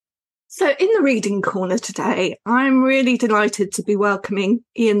So, in the reading corner today, I'm really delighted to be welcoming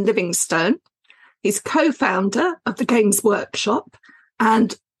Ian Livingstone. He's co-founder of the Games Workshop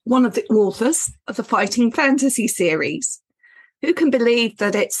and one of the authors of the Fighting Fantasy series. Who can believe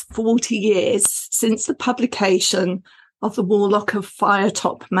that it's 40 years since the publication of The Warlock of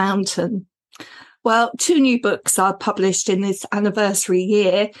Firetop Mountain? Well, 2 new books are published in this anniversary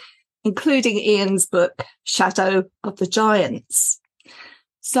year, including Ian's book, Shadow of the Giants.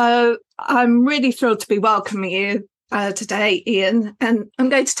 So I'm really thrilled to be welcoming you today, Ian. And I'm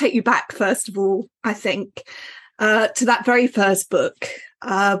going to take you back, first of all, I think, to that very first book,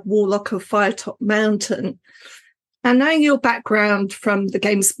 Warlock of Firetop Mountain. And knowing your background from the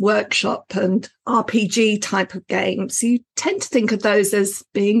Games Workshop and RPG type of games, you tend to think of those as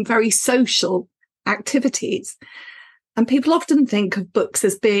being very social activities. And people often think of books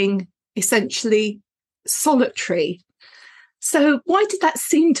as being essentially solitary. So why did that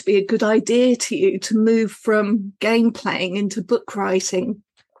seem to be a good idea to you to move from game playing into book writing?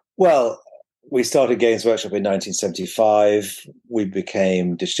 Well, we started Games Workshop in 1975. We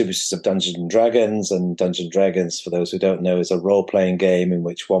became distributors of Dungeons and Dragons. And Dungeons and Dragons, for those who don't know, is a role-playing game in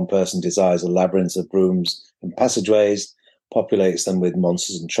which one person designs a labyrinth of rooms and passageways, populates them with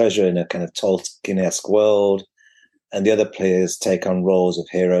monsters and treasure in a kind of Tolkien-esque world. And the other players take on roles of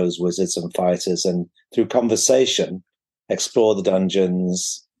heroes, wizards, and fighters. And through conversation, explore the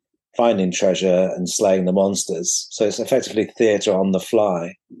dungeons, finding treasure and slaying the monsters. So it's effectively theatre on the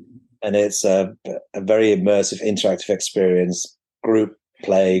fly. And it's a very immersive, interactive experience, group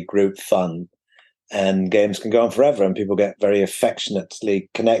play, group fun. And games can go on forever and people get very affectionately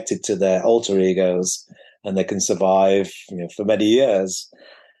connected to their alter egos and they can survive, for many years.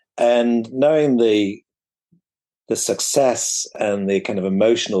 And knowing the success and the kind of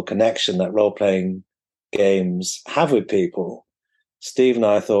emotional connection that role-playing games have with people, Steve and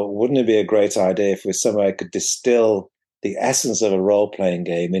I thought, wouldn't it be a great idea if we somehow could distill the essence of a role-playing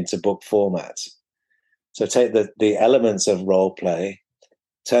game into book format? So take the elements of role-play,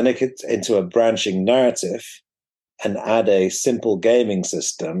 turn it into a branching narrative, and add a simple gaming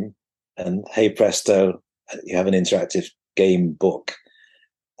system, and hey presto, you have an interactive game book.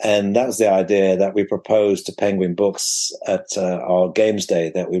 And that was the idea that we proposed to Penguin Books at our Games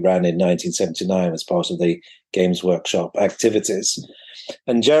Day that we ran in 1979 as part of the Games Workshop activities.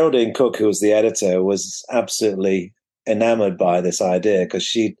 And Geraldine Cook, who was the editor, was absolutely enamored by this idea because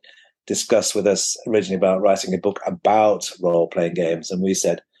she discussed with us originally about writing a book about role-playing games. And we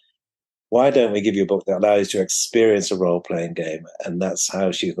said, why don't we give you a book that allows you to experience a role-playing game? And that's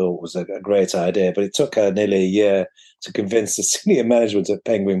how she thought was a great idea. But it took her nearly a year to convince the senior management at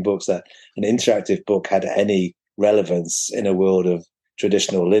Penguin Books that an interactive book had any relevance in a world of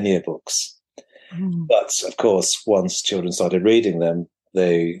traditional linear books. But of course, once children started reading them,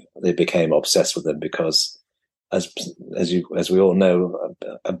 they became obsessed with them because, as we all know,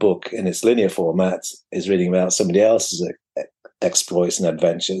 a book in its linear format is reading about somebody else's exploits and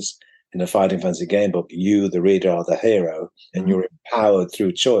adventures. In a fighting fantasy game book, you, the reader, are the hero, and you're empowered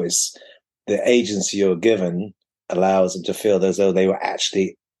through choice. The agency you're given allows them to feel as though they were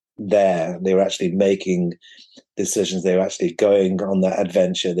actually there. They were actually making decisions. They were actually going on that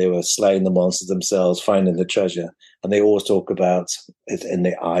adventure. They were slaying the monsters themselves, finding the treasure. And they always talk about it in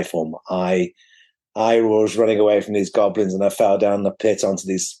the I form. I was running away from these goblins and I fell down the pit onto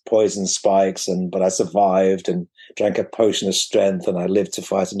these poison spikes, but I survived and drank a potion of strength and I lived to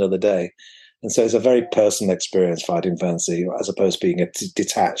fight another day. And so it's a very personal experience, fighting fantasy, as opposed to being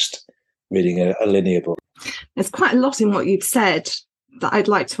detached, reading a linear book. There's quite a lot in what you've said that I'd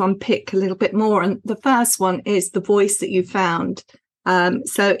like to unpick a little bit more. And the first one is the voice that you found.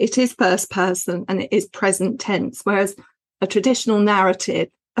 So it is first person and it is present tense, whereas a traditional narrative,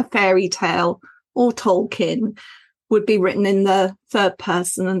 a fairy tale, or Tolkien would be written in the third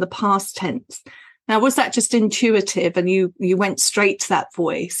person and the past tense. Now, was that just intuitive and you went straight to that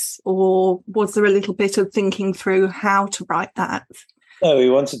voice, or was there a little bit of thinking through how to write that? No, we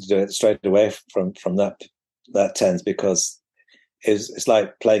wanted to do it straight away from that tense because it's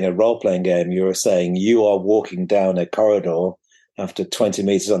like playing a role-playing game. You were saying you are walking down a corridor. After 20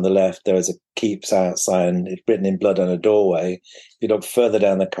 meters on the left, there is a keep out sign written in blood on a doorway. If you look further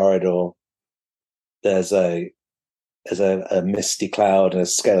down the corridor, there's a misty cloud and a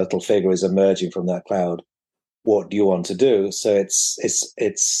skeletal figure is emerging from that cloud. What do you want to do? So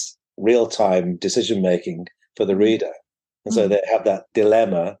it's real-time decision-making for the reader. And so they have that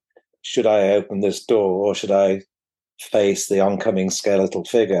dilemma. Should I open this door or should I face the oncoming skeletal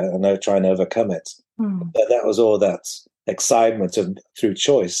figure and try and overcome it? But that was all that excitement through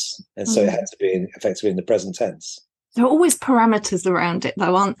choice. And so it had to be effectively in the present tense. There are always parameters around it,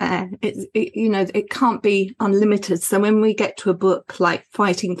 though, aren't there? It can't be unlimited. So when we get to a book like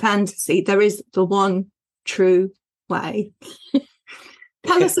Fighting Fantasy, there is the one true way.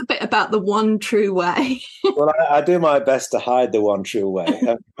 Tell us a bit about the one true way. Well, I do my best to hide the one true way.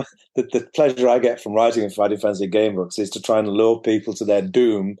 The pleasure I get from writing Fighting Fantasy game books is to try and lure people to their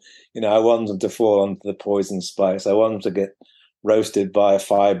doom. I want them to fall onto the poison spice. I want them to get roasted by a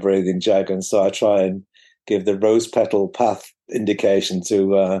fire-breathing dragon. So I try and give the rose petal path indication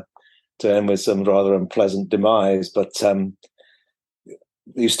to end with some rather unpleasant demise. But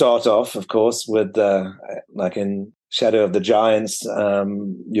you start off, of course, with like in Shadow of the Giants,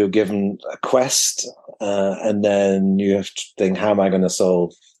 you're given a quest, and then you have to think, how am I going to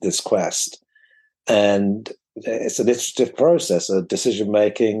solve this quest? And it's an iterative process of decision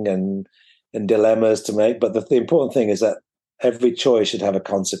making and dilemmas to make. But the important thing is that every choice should have a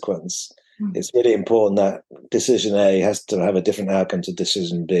consequence. Mm. It's really important that decision A has to have a different outcome to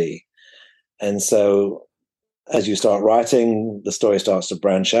decision B. And so as you start writing, the story starts to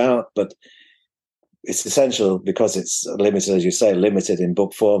branch out, but it's essential, because it's limited, as you say, limited in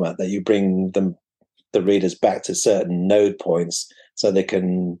book format, that you bring the readers back to certain node points so they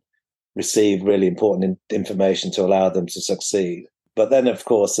can receive really important information to allow them to succeed. But then, of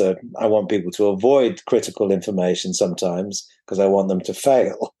course, I want people to avoid critical information sometimes, because I want them to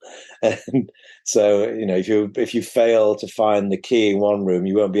fail. And so, if you fail to find the key in one room,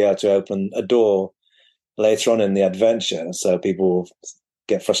 you won't be able to open a door later on in the adventure. So people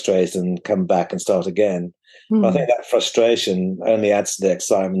get frustrated and come back and start again. But I think that frustration only adds to the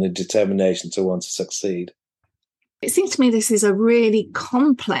excitement and determination to want to succeed. It seems to me this is a really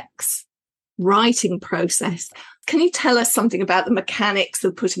complex writing process. Can you tell us something about the mechanics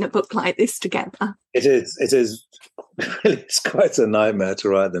of putting a book like this together? It is really, it's quite a nightmare to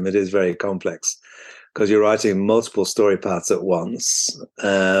write them. It is very complex, because you're writing multiple story paths at once,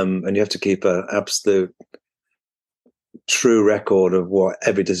 and you have to keep an absolute true record of what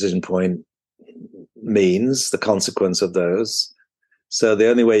every decision point means, the consequence of those. So the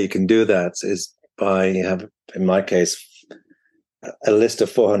only way you can do that is by in my case, a list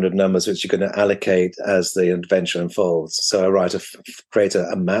of 400 numbers which you're going to allocate as the adventure unfolds. So I create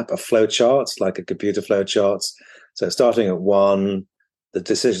a map, a flow chart, like a computer flow chart. So starting at 1, the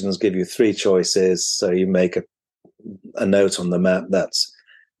decisions give you 3 choices. So you make a note on the map that's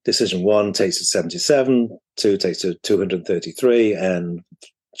decision 1 takes you to 77, 2 takes you to 233, and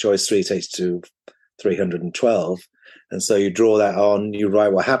choice 3 takes you to 312. And so you draw that on, you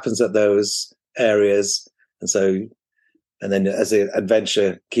write what happens at those areas. And then as the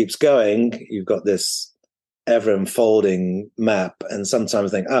adventure keeps going, you've got this ever unfolding map. And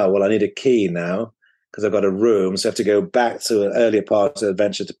sometimes think, oh, well, I need a key now because I've got a room. So I have to go back to an earlier part of the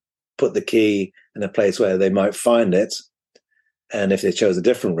adventure to put the key in a place where they might find it. And if they chose a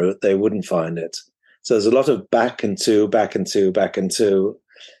different route, they wouldn't find it. So there's a lot of back and two, because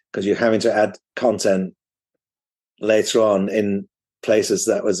you're having to add content later on in places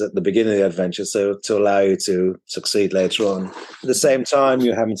that was at the beginning of the adventure, so to allow you to succeed later on. At the same time,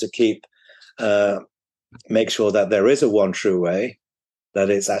 you're having to make sure that there is a one true way, that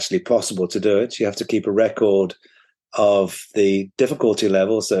it's actually possible to do it. You have to keep a record of the difficulty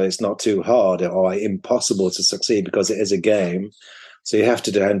level, so it's not too hard or impossible to succeed, because it is a game. So you have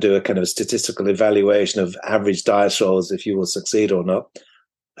to do a kind of statistical evaluation of average dice rolls if you will succeed or not.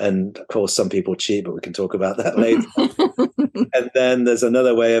 And of course, some people cheat, but we can talk about that later. And then there's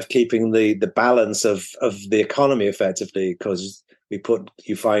another way of keeping the balance of the economy effectively, because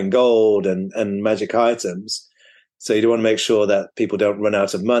you find gold and magic items. So you want to make sure that people don't run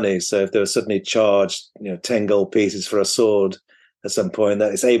out of money. So if they're suddenly charged, 10 gold pieces for a sword at some point,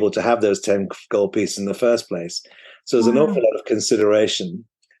 that it's able to have those 10 gold pieces in the first place. So there's an awful lot of consideration.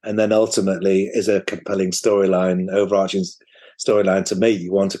 And then ultimately is a compelling storyline, overarching storyline to make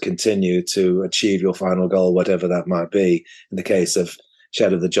you want to continue to achieve your final goal, whatever that might be. In the case of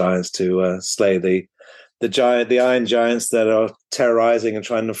Shadow of the Giants, to slay the iron giants that are terrorizing and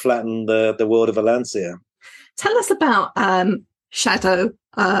trying to flatten the world of Valencia. Tell us about Shadow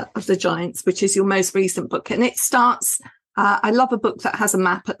of the Giants, which is your most recent book. And it starts, I love a book that has a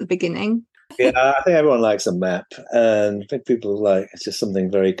map at the beginning. Yeah, I think everyone likes a map. And I think people it's just something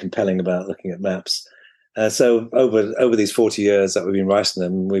very compelling about looking at maps. So over these 40 years that we've been writing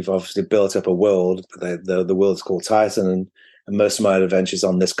them, we've obviously built up a world. The world's called Titan, and most of my adventures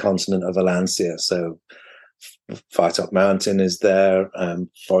on this continent of Valencia. So Firetop Mountain is there,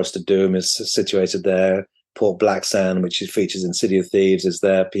 Forest of Doom is situated there, Port Blacksand, which features in City of Thieves, is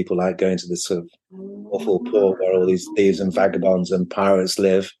there. People like going to this sort of awful port where all these thieves and vagabonds and pirates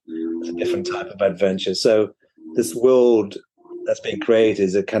live. It's a different type of adventure. So this world that's been created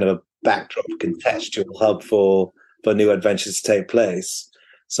is a kind of a backdrop, contextual hub for new adventures to take place.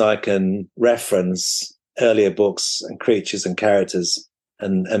 So I can reference earlier books and creatures and characters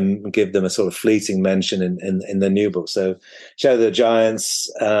and give them a sort of fleeting mention in the new book. So Shadow of the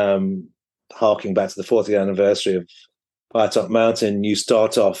Giants, harking back to the 40th anniversary of Firetop Mountain, you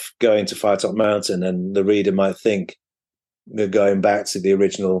start off going to Firetop Mountain and the reader might think you're going back to the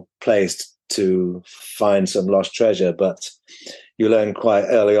original place to find some lost treasure, but you learn quite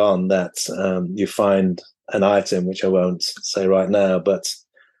early on that you find an item, which I won't say right now, but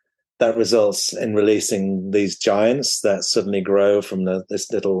that results in releasing these giants that suddenly grow from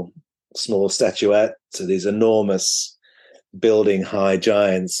this little small statuette to these enormous building high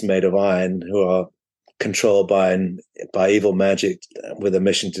giants made of iron who are controlled by evil magic with a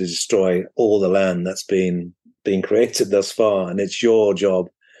mission to destroy all the land that's been created thus far. And it's your job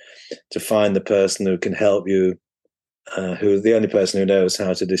to find the person who can help you, who's the only person who knows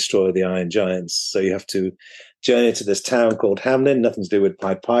how to destroy the iron giants. So you have to journey to this town called Hamlin, nothing to do with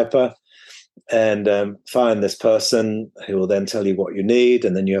Pied Piper, and find this person who will then tell you what you need.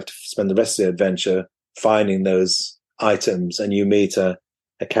 And then you have to spend the rest of the adventure finding those items, and you meet a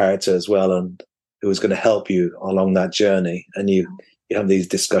character as well, and who's going to help you along that journey. And you have these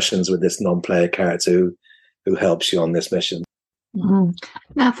discussions with this non-player character who helps you on this mission. Mm.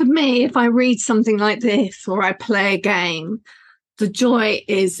 Now, for me, if I read something like this or I play a game, the joy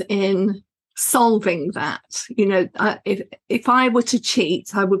is in solving that. You know, if I were to cheat,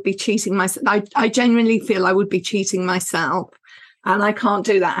 I would be cheating myself. I genuinely feel I would be cheating myself, and I can't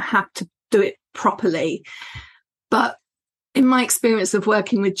do that. I have to do it properly. But in my experience of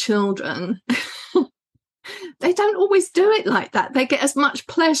working with children, they don't always do it like that. They get as much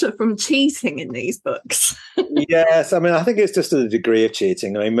pleasure from cheating in these books. Yes, I mean, I think it's just a degree of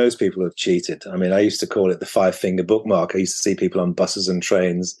cheating. I mean, most people have cheated. I mean, I used to call it the 5-finger bookmark. I used to see people on buses and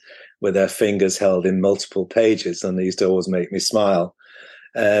trains with their fingers held in multiple pages, and they used to always make me smile.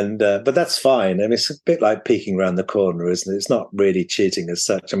 And but that's fine. I mean, it's a bit like peeking around the corner, isn't it? It's not really cheating as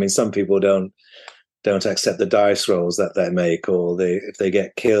such. I mean, some people don't accept the dice rolls that they make, or if they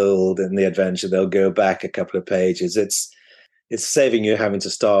get killed in the adventure, they'll go back a couple of pages. It's saving you having to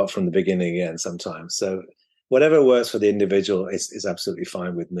start from the beginning again sometimes. So whatever works for the individual is absolutely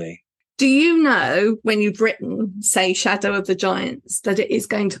fine with me. Do you know when you've written, say, Shadow of the Giants, that it is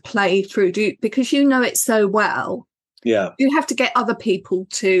going to play through? Because you know it so well. Yeah. You have to get other people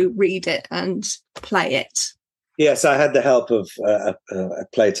to read it and play it. Yes, I had the help of a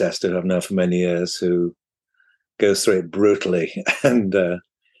playtester who I've known for many years, who goes through it brutally and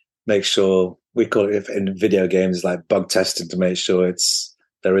makes sure, we call it in video games like bug testing, to make sure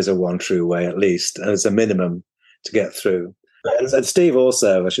there is a one true way at least as a minimum to get through. And Steve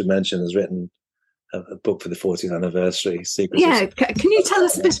also, I should mention, has written a book for the 40th anniversary. Secrets. Yeah, can you tell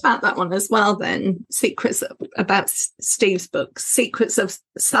us a bit about that one as well then? About Steve's book, Secrets of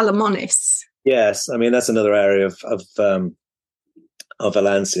Salamonis. Yes, I mean, that's another area of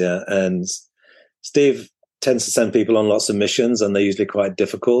Alancia, and Steve tends to send people on lots of missions, and they're usually quite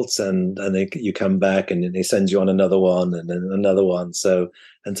difficult, and you come back and he sends you on another one and then another one. So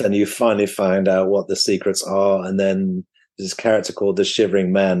until you finally find out what the secrets are, and then there's this character called the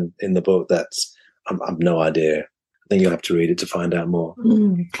Shivering Man in the book that's I've no idea. I think you'll have to read it to find out more.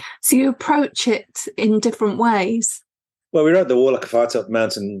 So you approach it in different ways. Well, we wrote the Warlock of Firetop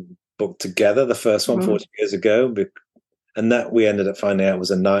Mountain book together, the first one 40 years ago, and that we ended up finding out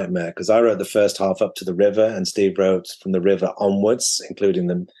was a nightmare, because I wrote the first half up to the river and Steve wrote from the river onwards, including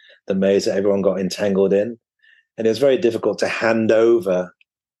the maze that everyone got entangled in, and it was very difficult to hand over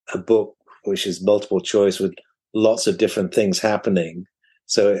a book which is multiple choice with lots of different things happening,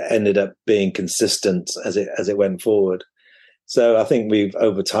 so it ended up being consistent as it went forward. So I think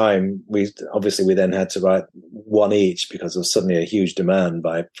over time, we then had to write one each, because there was suddenly a huge demand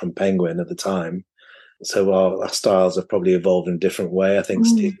from Penguin at the time. So our styles have probably evolved in a different way. I think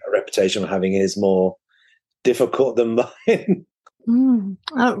Steve's reputation of having his more difficult than mine.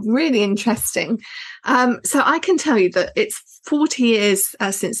 Oh, really interesting. So I can tell you that it's 40 years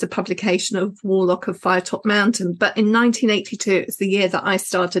since the publication of Warlock of Firetop Mountain, but in 1982, it's the year that I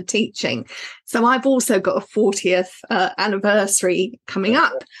started teaching. So I've also got a 40th anniversary coming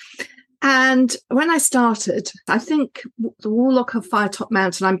up. And when I started, I think the Warlock of Firetop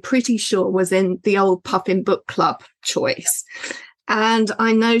Mountain, I'm pretty sure, was in the old Puffin Book Club choice. And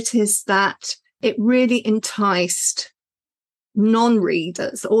I noticed that it really enticed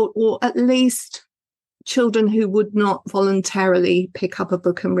non-readers, or at least children who would not voluntarily pick up a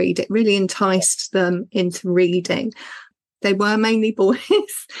book and read. It really enticed them into reading. They were mainly boys.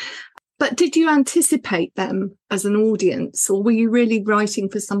 But did you anticipate them as an audience, or were you really writing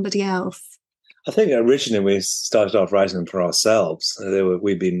for somebody else? I think originally we started off writing them for ourselves.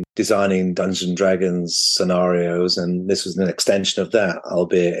 We'd been designing Dungeons and Dragons scenarios, and this was an extension of that,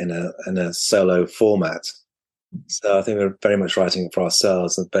 albeit in a solo format. So I think we were very much writing it for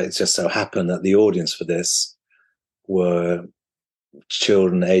ourselves, but it just so happened that the audience for this were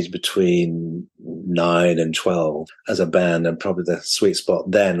children aged between 9 and 12 as a band, and probably the sweet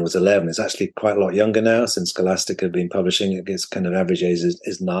spot then was 11. It's actually quite a lot younger now since Scholastic had been publishing it. Its kind of average age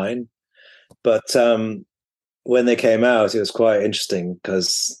is 9. But when they came out, it was quite interesting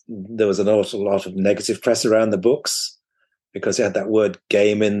because there was an awful lot of negative press around the books because it had that word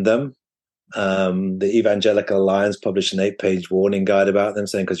game in them. The Evangelical Alliance published an 8-page warning guide about them,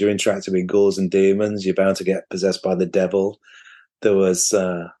 saying because you're interacting with ghouls and demons, you're bound to get possessed by the devil. There was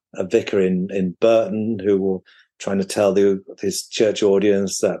a vicar in Burton who were trying to tell his church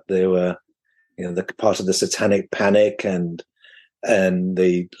audience that they were, the part of the satanic panic, and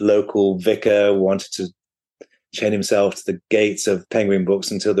the local vicar wanted to chain himself to the gates of Penguin Books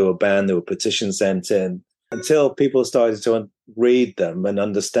until they were banned. There were petitions sent in until people started to read them and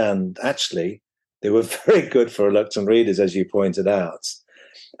understand actually they were very good for reluctant readers, as you pointed out.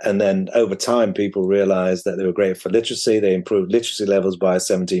 And then over time, people realized that they were great for literacy. They improved literacy levels by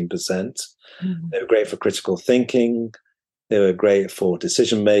 17%. Mm-hmm. They were great for critical thinking. They were great for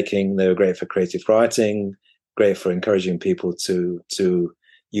decision making. They were great for creative writing, great for encouraging people to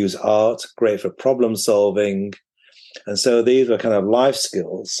use art, great for problem solving. And so these were kind of life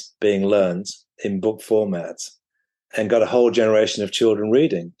skills being learned in book format and got a whole generation of children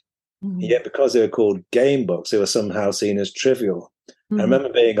reading. Mm-hmm. Yet because they were called game books, they were somehow seen as trivial. Mm-hmm. I remember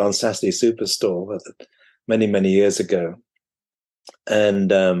being on Saturday Superstore many, many years ago.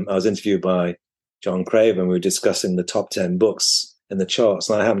 And I was interviewed by John Craven. We were discussing the top 10 books in the charts.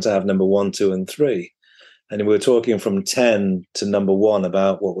 And I happened to have number 1, 2, and 3. And we were talking from 10 to number 1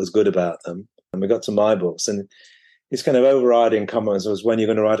 about what was good about them. And we got to my books. And his kind of overriding comment was, when are you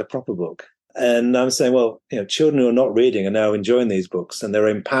going to write a proper book? And I'm saying, well, children who are not reading are now enjoying these books, and they're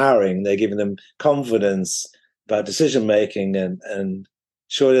empowering. They're giving them confidence about decision making, and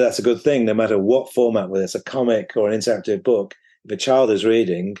surely that's a good thing, no matter what format, whether it's a comic or an interactive book. If a child is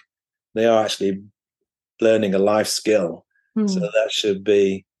reading, they are actually learning a life skill. So that should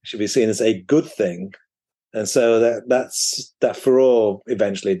be seen as a good thing. And so that furore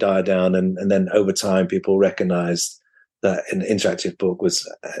eventually died down, and then over time people recognized that an interactive book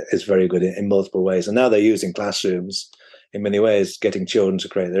is very good in multiple ways. And now they're used in classrooms in many ways, getting children to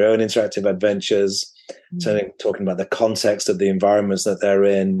create their own interactive adventures, talking about the context of the environments that they're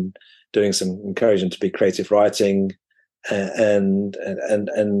in, doing some encouragement to be creative writing, and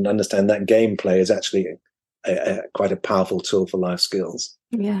understand that gameplay is actually quite a powerful tool for life skills.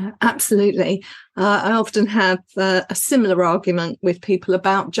 Yeah, absolutely. I often have a similar argument with people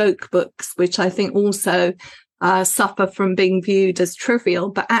about joke books, which I think also suffer from being viewed as trivial,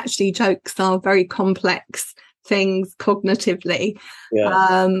 but actually jokes are very complex things cognitively.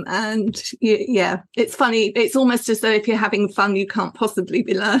 It's funny. It's almost as though if you're having fun, you can't possibly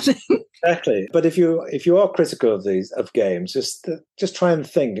be learning. Exactly. But if you are critical of games, just try and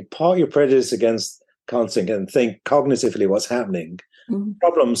think, part your prejudice against content and think cognitively what's happening. Mm-hmm.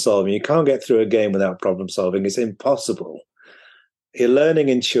 Problem solving. You can't get through a game without problem solving. It's impossible. You're learning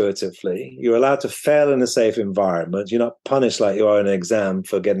intuitively. You're allowed to fail in a safe environment. You're not punished like you are in an exam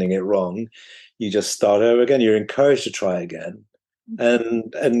for getting it wrong. You just start over again. You're encouraged to try again.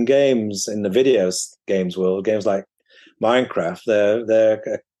 And games in the video games world, games like Minecraft,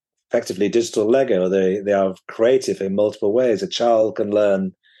 they're effectively digital Lego. They are creative in multiple ways. A child can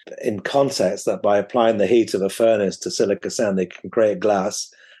learn in context that by applying the heat of a furnace to silica sand, they can create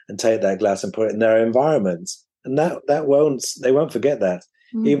glass and take that glass and put it in their environment. And they won't forget that.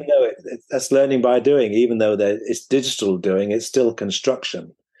 Even though that's learning by doing, even though it's digital doing, it's still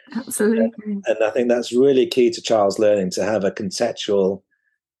construction. Absolutely. And I think that's really key to child's learning, to have a contextual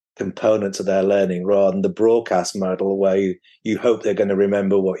component to their learning rather than the broadcast model where you hope they're going to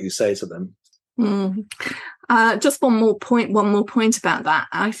remember what you say to them. Just one more point about that.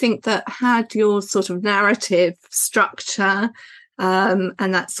 I think that had your sort of narrative structure and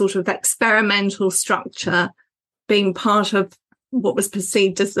that sort of experimental structure being part of what was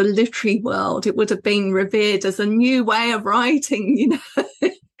perceived as the literary world, it would have been revered as a new way of writing,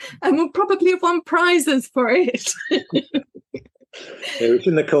 and would probably have won prizes for it. We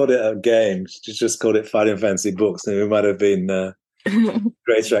shouldn't have called it a game. Just called it Fighting Fantasy Books, and we might have been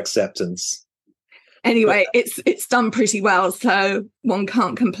greater acceptance. Anyway, it's done pretty well, so one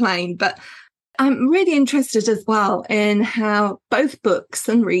can't complain. But I'm really interested as well in how both books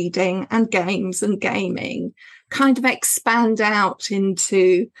and reading and games and gaming kind of expand out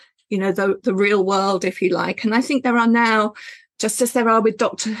into, the real world, if you like. And I think there are now, just as there are with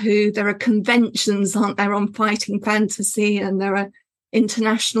Doctor Who, there are conventions, aren't there, on fighting fantasy, and there are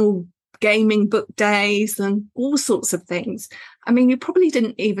international gaming book days and all sorts of things. I mean, you probably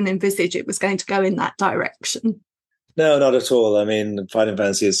didn't even envisage it was going to go in that direction. No, not at all. I mean, Fighting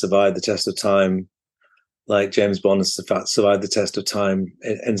Fantasy has survived the test of time, like James Bond has survived the test of time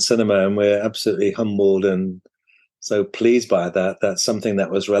in cinema, and we're absolutely humbled and so pleased by that. That something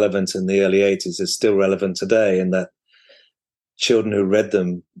that was relevant in the early 80s is still relevant today, and that children who read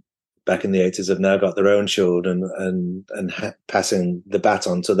them back in the 80s have now got their own children and passing the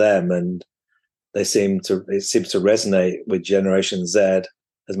baton to them, and it seems to resonate with Generation Z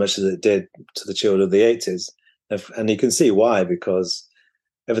as much as it did to the children of the 80s. And you can see why, because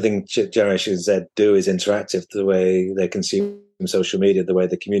everything Generation Z do is interactive. The way they consume social media, the way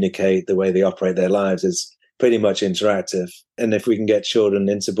they communicate, the way they operate their lives is pretty much interactive. And if we can get children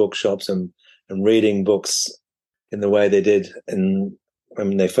into bookshops and reading books in the way they did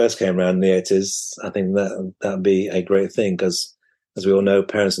when they first came around in the 80s, I think that would be a great thing, because as we all know,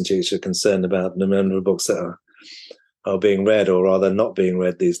 parents and teachers are concerned about the number of books that are being read, or rather not being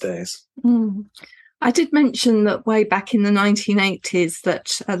read these days. Mm. I did mention that way back in the 1980s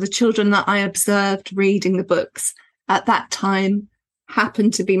that the children that I observed reading the books at that time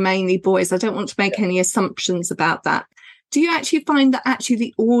happened to be mainly boys. I don't want to make any assumptions about that. Do you actually find that actually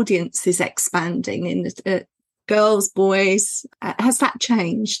the audience is expanding in girls, boys? Has that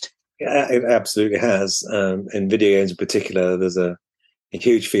changed? Yeah, it absolutely has. In video games in particular, there's a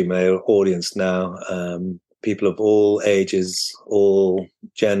huge female audience now. People of all ages, all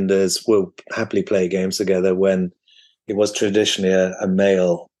genders will happily play games together, when it was traditionally a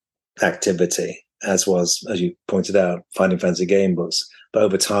male activity, as you pointed out, Fighting Fantasy game books. But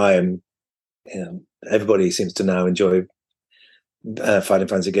over time, everybody seems to now enjoy Fighting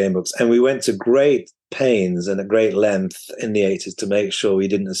Fantasy game books. And we went to great pains and at great length in the 80s to make sure we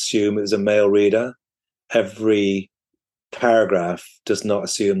didn't assume it was a male reader. Every paragraph does not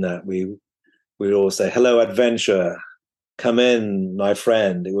assume that. We would always say, "Hello, adventurer. Come in, my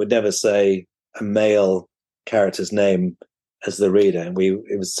friend." It would never say a male character's name as the reader. And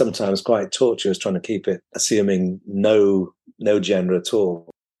it was sometimes quite torturous trying to keep it assuming no gender at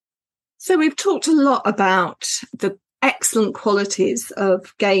all. So we've talked a lot about the excellent qualities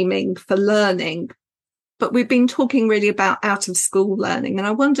of gaming for learning, but we've been talking really about out of school learning. And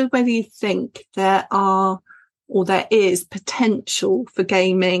I wondered whether you think there is potential for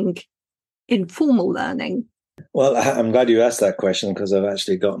gaming in formal learning. Well, I'm glad you asked that question, because I've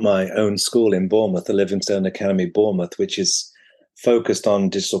actually got my own school in Bournemouth, the Livingstone Academy Bournemouth, which is focused on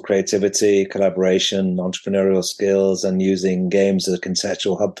digital creativity, collaboration, entrepreneurial skills, and using games as a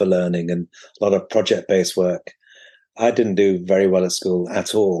conceptual hub for learning, and a lot of project-based work. I didn't do very well at school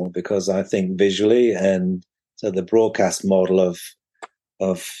at all, because I think visually, and so the broadcast model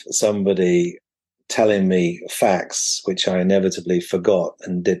of somebody telling me facts, which I inevitably forgot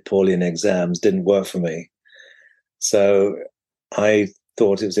and did poorly in exams, didn't work for me. So I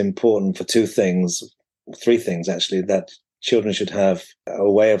thought it was important for three things actually, that children should have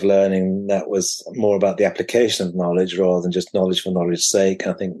a way of learning that was more about the application of knowledge rather than just knowledge for knowledge's sake.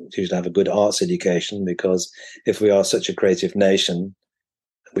 I think you should have a good arts education, because if we are such a creative nation,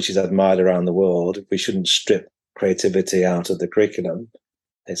 which is admired around the world, we shouldn't strip creativity out of the curriculum.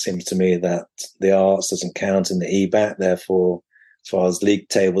 It seems to me that the arts doesn't count in the EBAT. Therefore, as far as league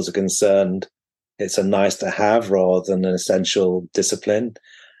tables are concerned, it's a nice to have rather than an essential discipline.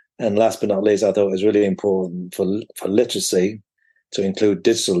 And last but not least, I thought it was really important for literacy to include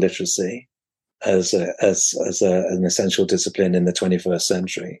digital literacy as an essential discipline in the 21st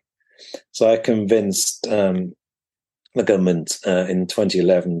century. So I convinced the government in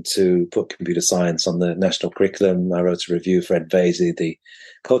 2011 to put computer science on the national curriculum. I wrote a review for Ed Vaizey, the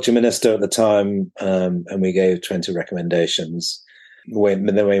culture minister at the time, and we gave 20 recommendations.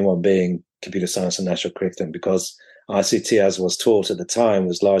 The main one being computer science and national curriculum, because ICT, as was taught at the time,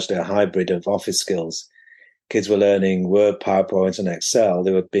 was largely a hybrid of office skills. Kids were learning Word, PowerPoint, and Excel.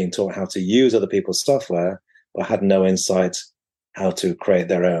 They were being taught how to use other people's software, but had no insight how to create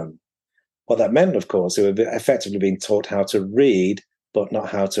their own. What that meant, of course, they were effectively being taught how to read, but not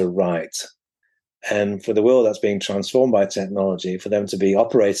how to write. And for the world that's being transformed by technology, for them to be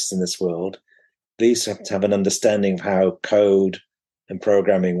operators in this world, at least have to have an understanding of how code and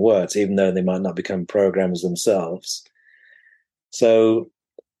programming works, even though they might not become programmers themselves. So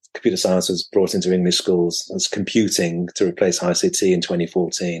computer science was brought into English schools as computing to replace ICT in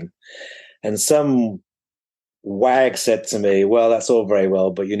 2014. And some wag said to me, well, that's all very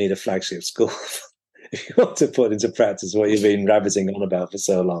well, but you need a flagship school if you want to put into practice what you've been rabbiting on about for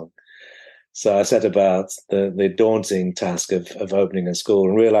so long. So I set about the daunting task of opening a school,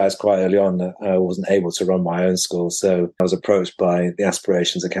 and realized quite early on that I wasn't able to run my own school. So I was approached by the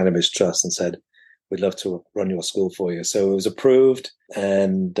Aspirations of Cannabis Trust and said, we'd love to run your school for you. So it was approved,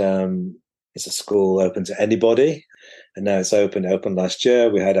 and it's a school open to anybody. And now it's open. It opened last year.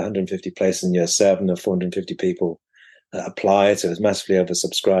 We had 150 places in year 7 of 450 people apply. So it was massively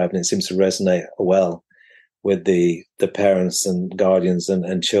oversubscribed, and it seems to resonate well with the parents and guardians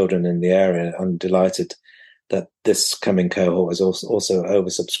and children in the area. I'm delighted that this coming cohort is also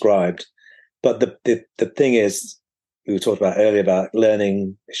oversubscribed. But the thing is, we talked about earlier about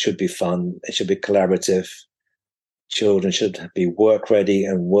learning. It should be fun. It should be collaborative. Children should be work ready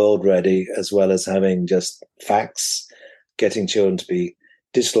and world ready, as well as having just facts, getting children to be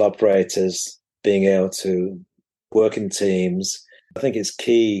digital operators, being able to work in teams. I think it's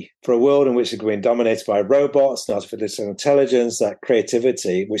key for a world in which we're being dominated by robots and artificial intelligence. That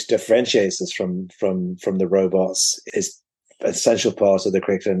creativity, which differentiates us from the robots, is an essential part of the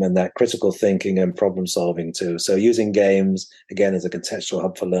curriculum, and that critical thinking and problem solving too. So using games, again, as a contextual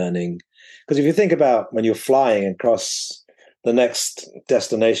hub for learning. Because if you think about when you're flying across the next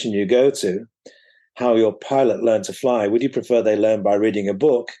destination you go to, how your pilot learned to fly, would you prefer they learn by reading a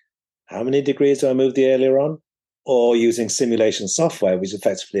book? How many degrees do I move the earlier on? Or using simulation software, which is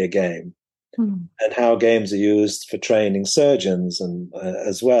effectively a game, and how games are used for training surgeons and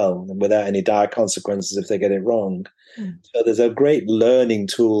as well, and without any dire consequences if they get it wrong. So there's a great learning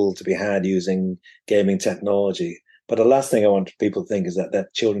tool to be had using gaming technology. But the last thing I want people to think is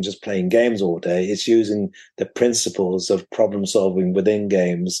that children just playing games all day. It's using the principles of problem solving within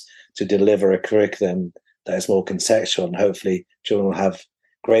games to deliver a curriculum that is more contextual, and hopefully children will have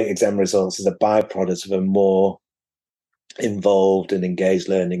great exam results as a byproduct of a more involved and engaged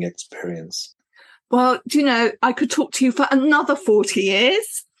learning experience. Well, do you know, I could talk to you for another 40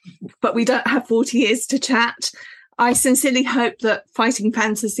 years, but we don't have 40 years to chat. I sincerely hope that Fighting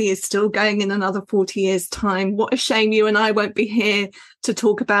Fantasy is still going in another 40 years' time. What a shame you and I won't be here to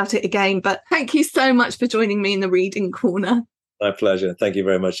talk about it again. But thank you so much for joining me in the Reading Corner. My pleasure. Thank you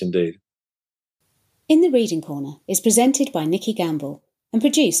very much indeed. In the Reading Corner is presented by Nikki Gamble and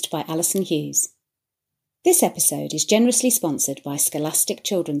produced by Alison Hughes. This episode is generously sponsored by Scholastic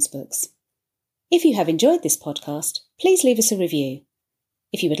Children's Books. If you have enjoyed this podcast, please leave us a review.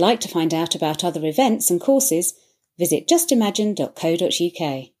 If you would like to find out about other events and courses, visit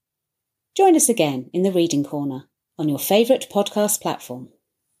justimagine.co.uk. Join us again in the Reading Corner on your favourite podcast platform.